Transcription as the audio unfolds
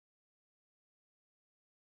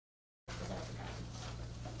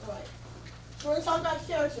going to talk about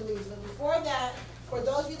character leads, but before that, for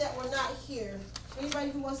those of you that were not here,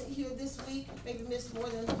 anybody who wasn't here this week, maybe missed more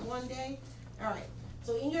than one day, all right.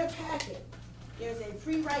 So in your packet, there's a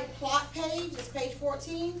pre-write plot page. It's page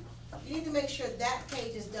 14. You need to make sure that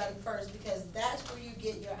page is done first because that's where you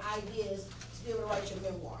get your ideas to be able to write your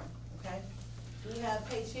memoir, okay? You have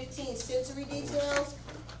page 15, sensory details.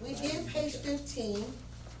 We did page 15.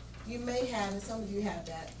 You may have, and some of you have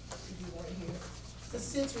that if you weren't here. It's the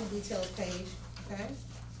sensory details page, okay?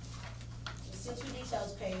 The sensory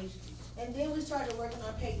details page. And then we started working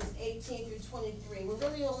on pages 18 through 23. We're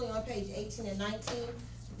really only on page 18 and 19.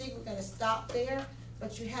 I think we're going to stop there,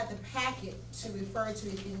 but you have the packet to refer to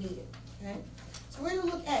if you need it, okay? So we're going to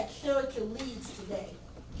look at character leads today,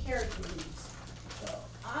 character leads. So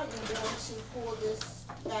I am going to pull this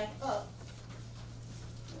back up.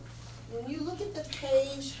 When you look at the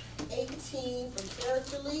page 18 for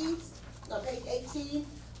character leads, no, page 18,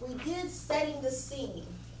 we did setting the scene.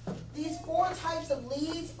 These 4 types of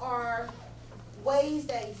leads are ways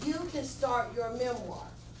that you can start your memoir,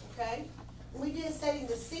 okay? When we did setting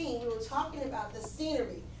the scene, we were talking about the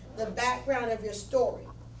scenery, the background of your story.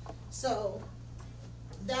 So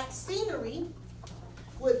that scenery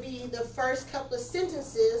would be the first couple of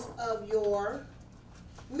sentences of your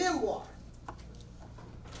memoir.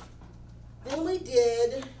 Then we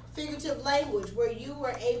did figurative language, where you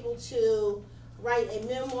were able to write a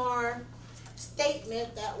memoir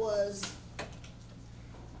statement that was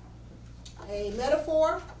a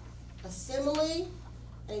metaphor, a simile,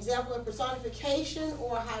 an example of personification,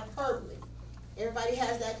 or hyperbole. Everybody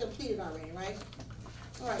has that completed already, right?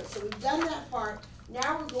 All right, so we've done that part.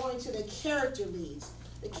 Now we're going to the character leads.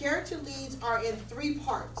 The character leads are in 3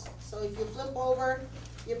 parts. So if you flip over,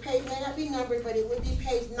 your page may not be numbered, but it would be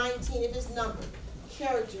page 19 if it's numbered.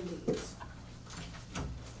 Character leads.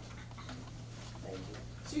 Thank you.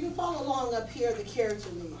 So you can follow along up here, the character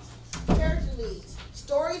leads. Character leads.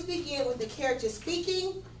 Stories begin with the character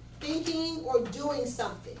speaking, thinking, or doing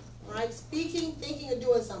something. Right? Speaking, thinking, or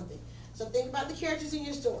doing something. So think about the characters in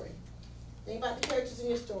your story. Think about the characters in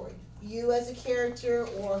your story. You as a character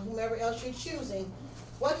or whomever else you're choosing.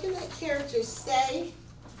 What can that character say,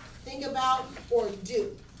 think about, or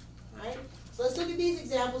do? Right? So let's look at these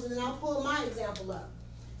examples, and then I'll pull my example up.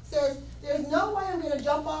 It says, there's no way I'm going to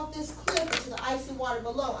jump off this cliff into the icy water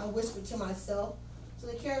below, I whispered to myself. So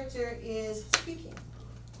the character is speaking.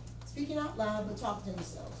 Speaking out loud, but talking to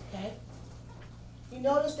themselves, okay? You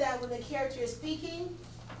notice that when the character is speaking,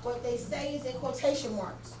 what they say is in quotation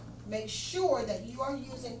marks. Make sure that you are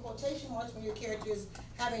using quotation marks when your character is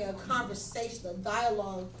having a conversation, a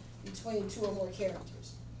dialogue between 2 or more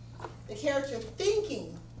characters. The character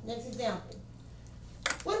thinking, next example.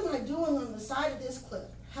 What am I doing on the side of this cliff?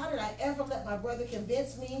 How did I ever let my brother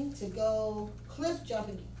convince me to go cliff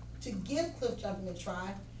jumping, to give cliff jumping a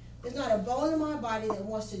try? There's not a bone in my body that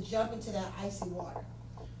wants to jump into that icy water.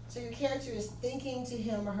 So your character is thinking to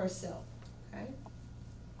him or herself, okay?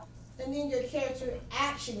 And then your character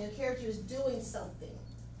action, your character is doing something.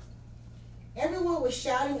 Everyone was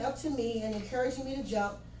shouting up to me and encouraging me to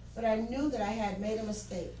jump, but I knew that I had made a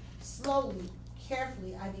mistake. Slowly,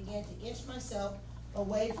 carefully, I began to inch myself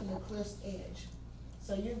away from the cliff's edge.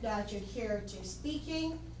 So you've got your character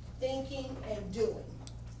speaking, thinking, and doing.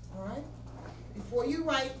 All right? Before you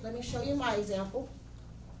write, let me show you my example.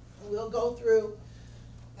 We'll go through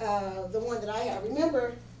the one that I have.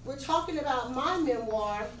 Remember, we're talking about my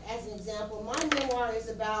memoir as an example. My memoir is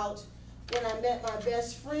about when I met my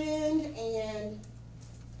best friend and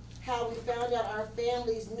how we found out our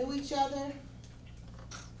families knew each other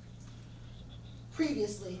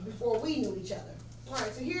previously, before we knew each other. All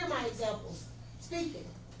right, so here are my examples. Speaking.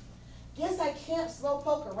 Guess I can't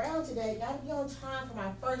slowpoke around today. Got to be on time for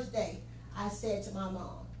my first day, I said to my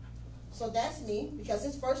mom. So that's me, because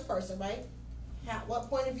it's first person, right? What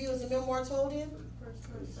point of view is the memoir told in?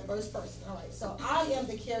 First person. First person, all right. So I am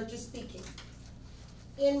the character speaking.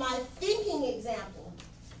 In my thinking example,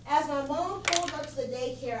 as my mom pulled up to the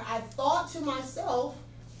daycare, I thought to myself,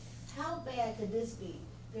 how bad could this be?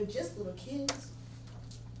 They're just little kids.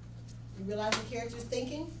 You realize the character's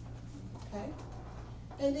thinking? Okay.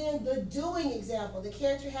 And then the doing example. The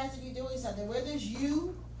character has to be doing something. Whether it's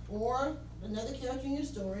you or another character in your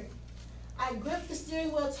story. I gripped the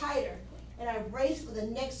steering wheel tighter, and I braced for the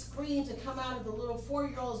next scream to come out of the little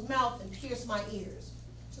 4-year-old's mouth and pierce my ears.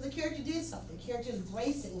 So the character did something. The character is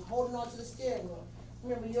bracing, holding on to the steering wheel.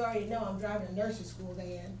 Remember, you already know I'm driving a nursery school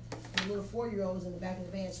van, and the little 4-year-old is in the back of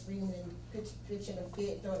the van screaming and pitching a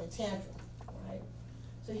fit, throwing a tantrum. All right?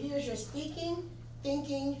 So here's your speaking,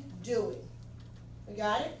 thinking, doing. We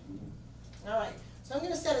got it? All right. So I'm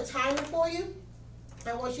going to set a timer for you.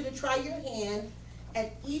 I want you to try your hand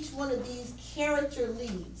at each one of these character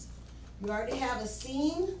leads. You already have a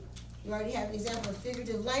scene. You already have an example of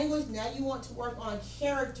figurative language. Now you want to work on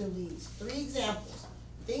character leads. 3 examples: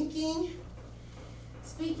 thinking,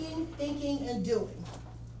 speaking, thinking, and doing.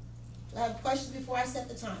 So I have questions before I set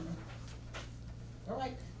the timer. All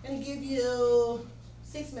right, I'm going to give you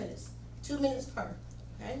 6 minutes, 2 minutes per,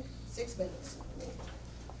 okay? 6 minutes.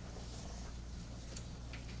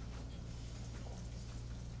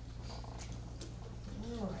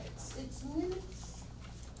 All right, 6 minutes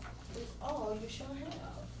is all you shall have.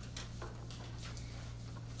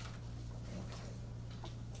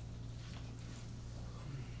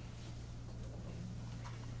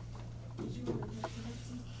 Did you want to do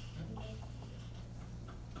something?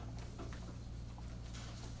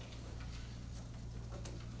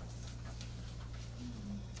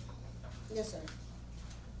 Yes, sir.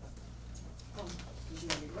 Oh, did you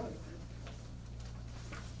already wrote it?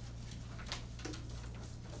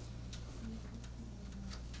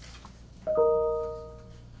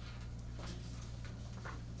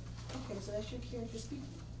 Okay, so that's your character speaking.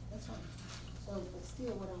 That's fine. So, but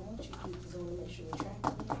still, what I want you to do is I want to make sure you're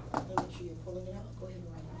tracking it. I want to make sure you're pulling it out. Go ahead and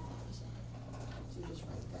write it on the other side. So you just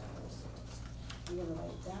write that first sentence. You're going to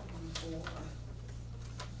write that one for.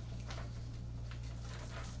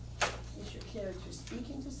 Is your character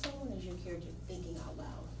speaking to someone, or is your character thinking out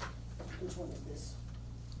loud? Which one is this?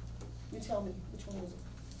 You tell me, which one is it?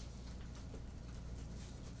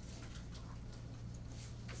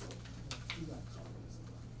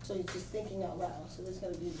 So you're just thinking out loud. So this is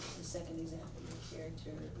going to be the second example. Your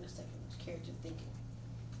character, the second character thinking.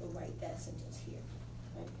 So write that sentence here,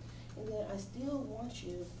 right? And then I still want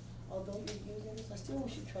you, although you're using this, I still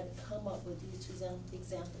want you to try to come up with these 2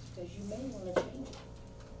 examples, because you may want to change it.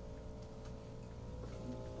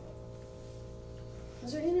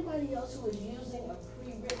 Is there anybody else who is using a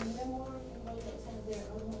pre-written memoir? Anybody else have their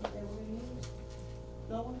own that they were used?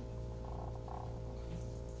 No one?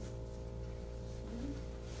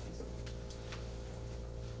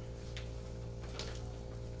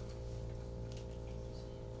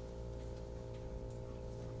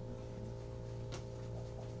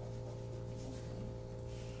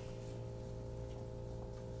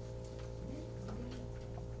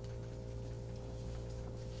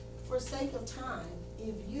 For sake of time,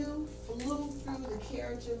 if you flew through the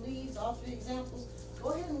character leads, all 3 examples,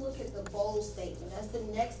 go ahead and look at the bold statement. That's the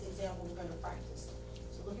next example we're going to practice.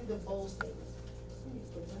 So look at the bold statement.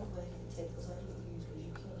 But don't go ahead and take those out of use, because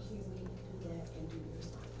you can't hear me do that and do your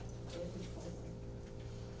assignment. Okay, which one?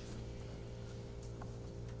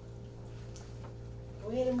 Go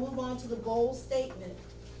ahead and move on to the bold statement.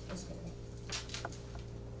 Yes, ma'am.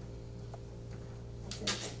 Okay.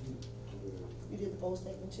 You did the bold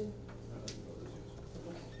statement too?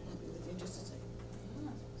 Okay, I'll be with you in just a second.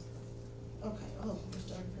 Okay, oh, we're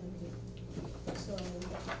starting from the beginning. So,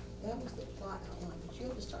 that was the plot outline, but you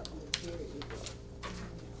have to start from the very beginning.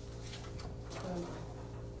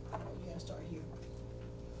 You gotta start here.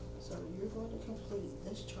 So you're going to complete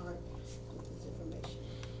this chart with this information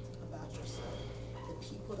about yourself. The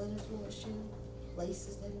people that influenced you,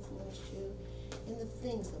 places that influenced you, and the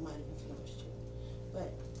things that might have influenced you.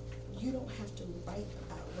 But you don't have to write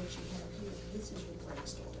about what you have here. This is your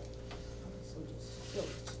brainstorming. So just fill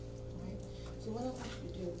it, right? So what I want you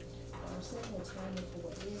to do, I'm setting a timer for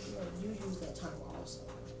what you use that timer also.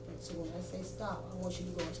 Right? So when I say stop, I want you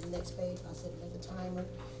to go to the next page. I'll set another timer,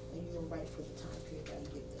 and you'll write for the time period that I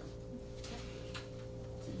give them.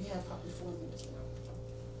 So you have probably 4 minutes now.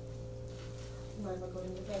 You mind if I go to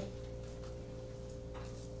the page?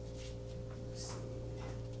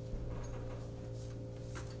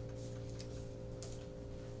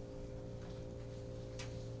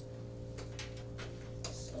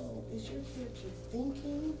 Is your character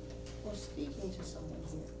thinking or speaking to someone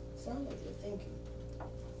here? Sounds like you're thinking.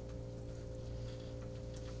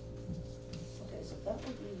 Okay, so that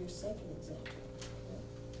would be your second example.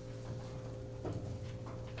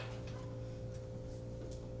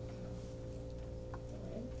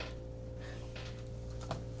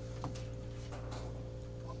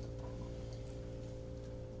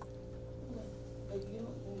 But you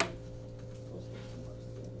don't need those marks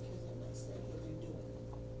there, because they're not saying what they're doing.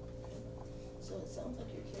 So it sounds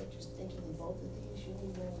like your character's thinking both of these. You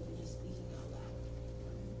need one where they're just speaking out loud.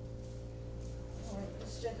 All right,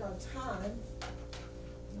 let's check our time.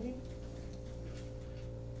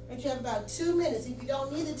 And you have about 2 minutes. If you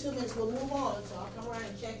don't need the 2 minutes, we'll move on. So I'll come around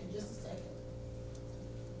and check in just a second.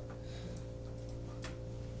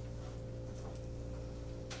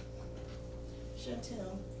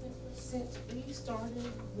 Chantel, since we started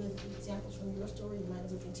with the examples from your story, you might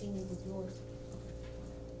have continued with yours. Okay.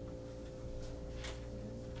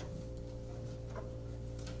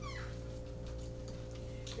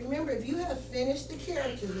 Remember, if you have finished the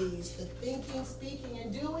character leads, the thinking, speaking,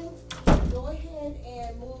 and doing, go ahead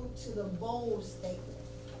and move to the bold statement.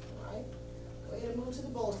 All right? Go ahead and move to the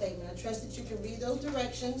bold statement. I trust that you can read those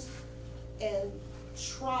directions and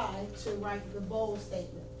try to write the bold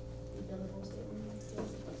statement. You done the bold statement? Yes.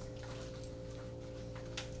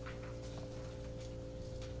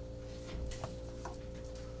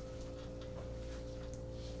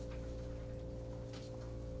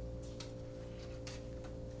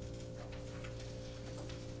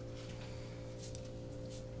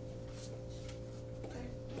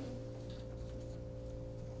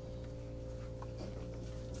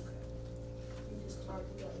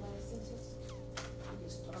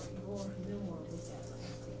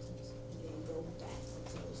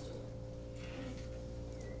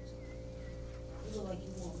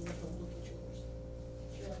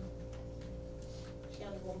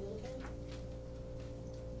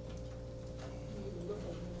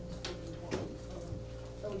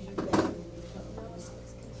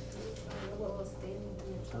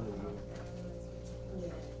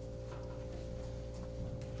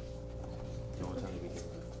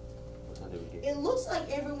 It looks like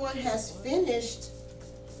everyone has finished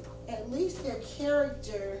at least their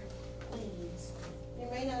character leads. You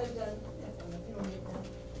may not have done,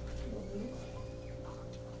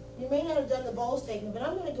 you may not have done the bold statement, but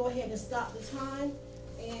I'm going to go ahead and stop the time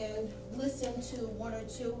and listen to one or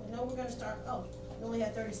two. I know we're going to start, we only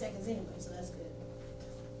have 30 seconds anyway, so that's good.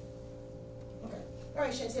 Okay. All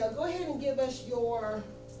right, Chantel, go ahead and give us your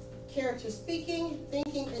character speaking,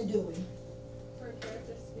 thinking, and doing. For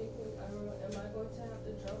character speaking, I wrote, am I going to have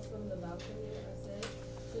to jump from the balcony, I said,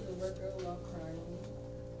 to the worker while crying.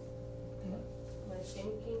 Okay. My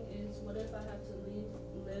thinking is, what if I have to live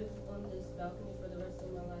on this balcony for the rest of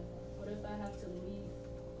my life? What if I have to leave?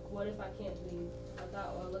 What if I can't leave? I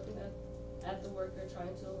thought while looking at the worker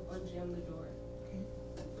trying to unjam the door. Okay.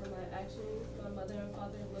 For my actions, my mother and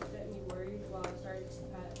father looked at me worried while I started to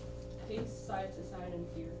pace side to side in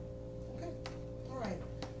fear. Okay. All right.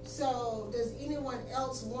 So, does anyone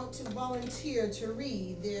else want to volunteer to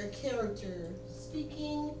read their character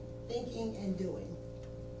speaking, thinking, and doing?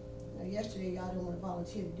 Now, yesterday, y'all didn't want to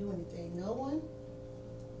volunteer to do anything. No one?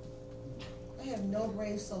 I have no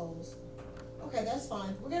brave souls. Okay, that's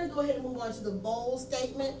fine. We're going to go ahead and move on to the bold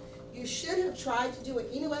statement. You should have tried to do it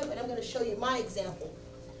anyway, but I'm going to show you my example.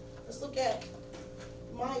 Let's look at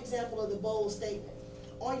my example of the bold statement.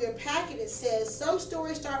 On your packet, it says, some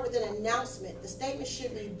stories start with an announcement. The statement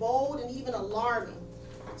should be bold and even alarming.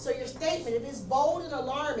 So your statement, if it's bold and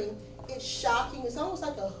alarming, it's shocking. It's almost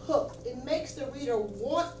like a hook. It makes the reader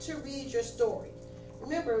want to read your story.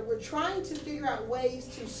 Remember, we're trying to figure out ways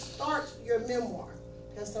to start your memoir,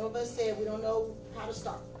 because some of us said we don't know how to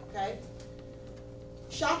start, okay?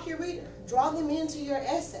 Shock your reader. Draw them into your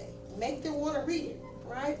essay. Make them want to read it,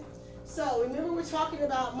 right? So remember, we're talking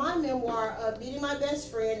about my memoir of meeting my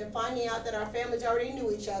best friend and finding out that our families already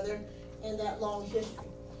knew each other and that long history.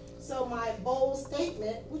 So my bold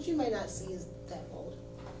statement, which you may not see is that bold.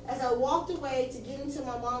 As I walked away to get into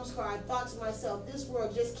my mom's car, I thought to myself, this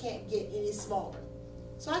world just can't get any smaller.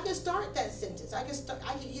 So I can start that sentence. I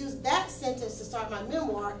can use that sentence to start my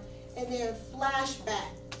memoir and then flash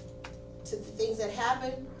back to the things that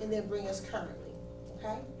happened and then bring us currently,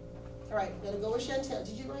 okay? All right, we're gonna go with Chantel.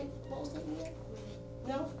 Did you write a bold statement yet?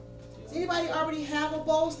 No? Does anybody already have a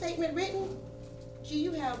bold statement written? Gee,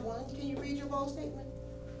 you have one. Can you read your bold statement?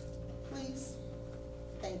 Please?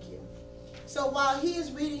 Thank you. So while he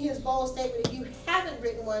is reading his bold statement, if you haven't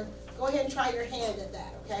written one, go ahead and try your hand at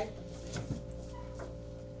that, okay?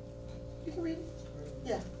 You can read it.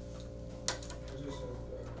 Yeah.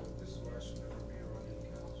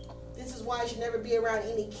 This is why I should never be around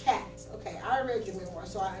any cats. Okay, I read your memoir,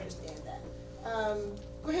 so I understand that.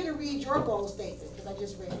 Go ahead and read your bold statement, because I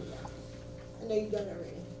just read it. I know you've done it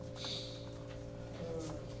already.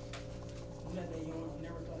 From that day on, I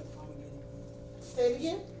never thought I'd climb a gate again. Say it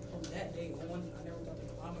again. From that day on, I never thought to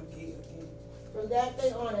climb a gate again. From that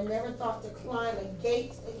day on, I never thought to climb a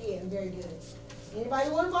gate again. Very good. Anybody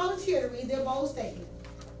want to volunteer to read their bold statement?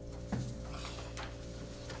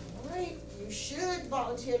 All right. You should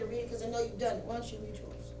volunteer to read it because I know you've done it. Why don't you read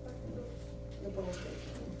yours? Your bold statement.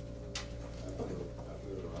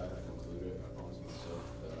 After the ride, I concluded, I promised myself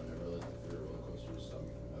that I never let the fear of roller coasters stop me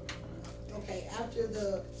from having fun. Okay, after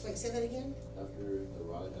the, wait, say that again? After the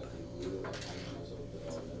ride had concluded, I promised myself that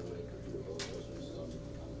I would never let the fear of roller coasters stop me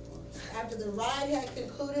from having fun. After the ride had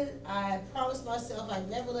concluded, I promised myself I'd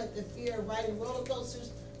never let the fear of riding roller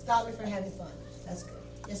coasters stop me from having fun. That's good.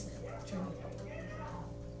 Yes, ma'am. Turn it.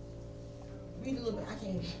 Read a little bit. I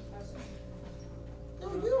can't hear you. No,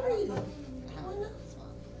 you read it. How enough?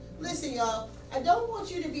 Listen, y'all, I don't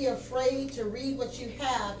want you to be afraid to read what you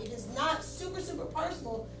have. If it's not super, super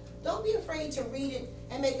personal, don't be afraid to read it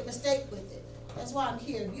and make a mistake with it. That's why I'm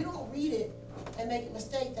here. If you don't read it and make a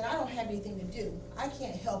mistake, then I don't have anything to do. I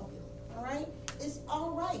can't help you, all right? It's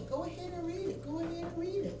all right. Go ahead and read it. Go ahead and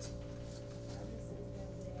read it.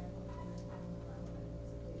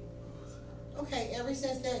 Okay, ever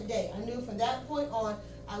since that day, I knew from that point on,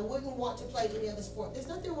 I wouldn't want to play any other sport. There's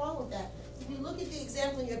nothing wrong with that. If you look at the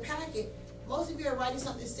example in your packet, most of you are writing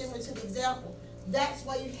something similar to the example. That's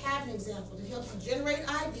why you have an example, to help you generate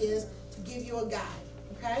ideas, to give you a guide,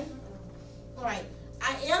 okay? All right,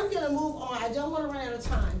 I am gonna move on. I don't wanna run out of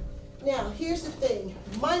time. Now, here's the thing.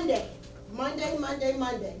 Monday.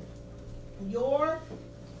 Your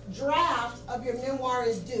draft of your memoir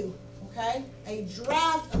is due, okay? A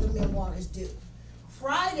draft of the memoir is due.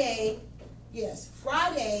 Friday,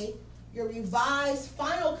 your revised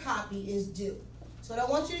final copy is due. So what I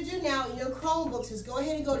want you to do now in your Chromebooks is go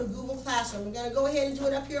ahead and go to Google Classroom. I'm gonna go ahead and do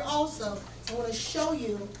it up here also. I wanna show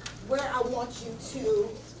you where I want you to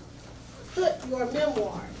put your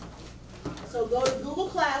memoir. So go to Google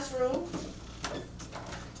Classroom,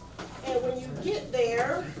 and when you get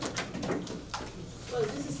there, well,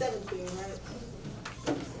 this is 7th period, right?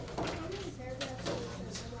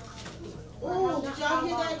 Oh, did y'all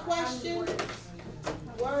hear that question?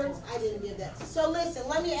 Words, I didn't get that. So listen,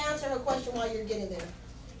 let me answer her question while you're getting there.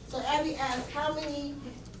 So Abby asked, how many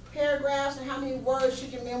paragraphs and how many words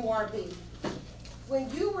should your memoir be? When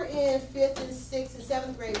you were in 5th and 6th and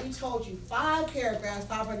 7th grade, we told you 5 paragraphs,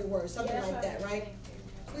 500 words, something like that, right?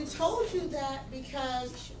 We told you that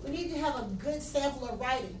because we need to have a good sample of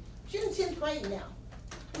writing. You're in 10th grade now.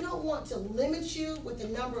 We don't want to limit you with the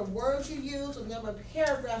number of words you use or the number of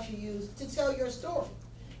paragraphs you use to tell your story.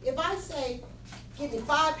 If I say, give me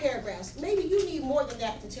 5 paragraphs, maybe you need more than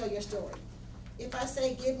that to tell your story. If I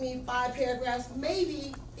say, give me 5 paragraphs,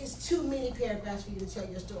 maybe it's too many paragraphs for you to tell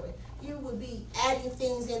your story. You would be adding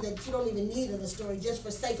things in that you don't even need in the story just for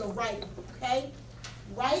sake of writing, okay?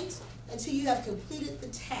 Write until you have completed the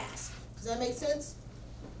task. Does that make sense?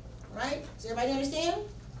 Right? Does everybody understand?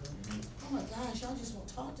 Oh my gosh, y'all just won't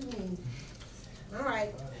talk to me. All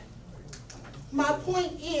right. My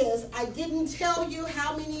point is, I didn't tell you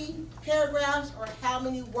how many paragraphs or how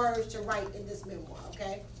many words to write in this memoir,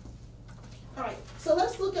 okay? All right, so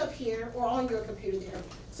let's look up here, or on your computer there.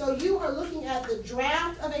 So you are looking at the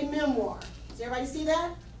draft of a memoir. Does everybody see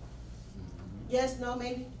that? Yes, no,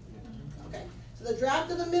 maybe? Okay, so the draft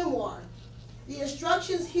of the memoir. The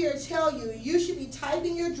instructions here tell you you should be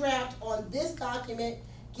typing your draft on this document.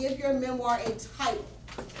 Give your memoir a title.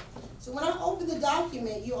 So when I open the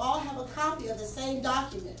document, you all have a copy of the same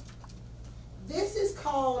document. This is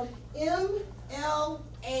called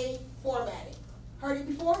MLA formatting. Heard it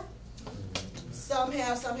before? Some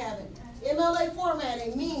have, some haven't. MLA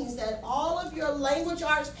formatting means that all of your language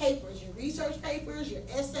arts papers, your research papers, your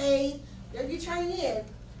essays, whatever you're turning in,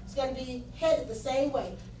 it's going to be headed the same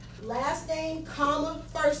way. Last name, comma,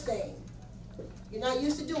 first name. You're not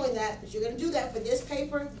used to doing that, but you're going to do that for this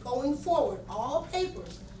paper going forward. All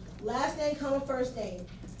papers, last name, comma, first name.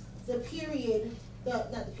 The period,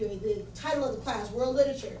 not the period, the title of the class, world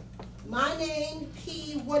literature. My name,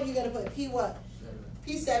 P, what are you going to put? P what?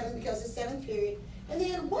 P7 because it's 7th period. And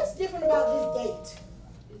then what's different about this date?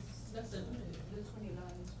 The 29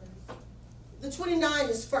 is first. The 29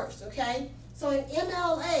 is first, okay? So in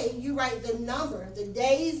MLA, you write the number, the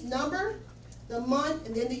day's number, the month,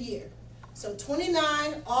 and then the year. So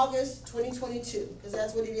 29 August 2022, because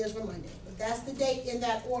that's what it is for Monday. But that's the date in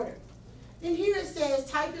that order. Then here it says,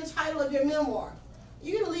 type your title of your memoir.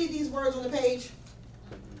 You're going to leave these words on the page.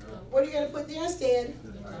 What are you going to put there instead?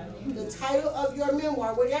 The title of your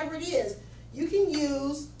memoir, whatever it is. You can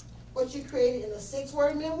use what you created in a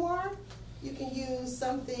 6-word memoir. You can use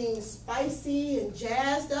something spicy and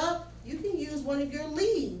jazzed up. You can use one of your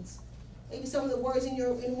leads. Maybe some of the words in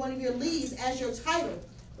one of your leads as your title.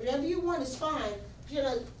 Whatever you want is fine. You're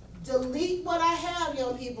going to delete what I have,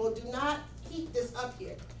 young people. Do not keep this up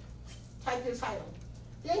here. Type your title.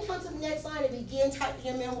 Then come to the next line and begin typing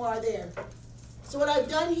your memoir there. So what I've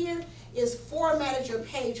done here is formatted your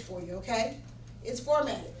page for you, okay? It's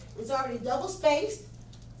formatted. It's already double spaced.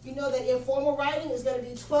 You know that informal writing is going to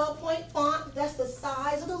be 12-point font. That's the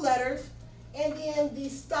size of the letters. And then the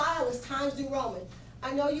style is Times New Roman.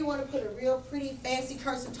 I know you want to put a real pretty, fancy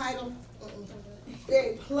cursive title.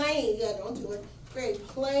 Very plain. Yeah, don't do it. Very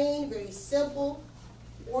plain, very simple,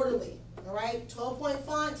 orderly. All right? 12-point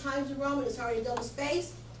font, Times New Roman. It's already double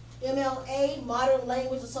spaced. MLA, Modern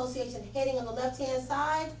Language Association heading on the left-hand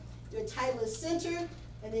side. Your title is centered,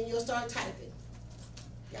 and then you'll start typing.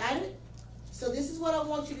 Got it? So this is what I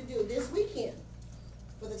want you to do this weekend.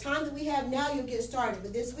 For the time that we have now, you'll get started.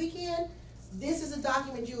 But this weekend, this is a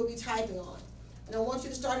document you will be typing on. And I want you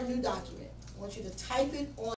to start a new document. I want you to type it on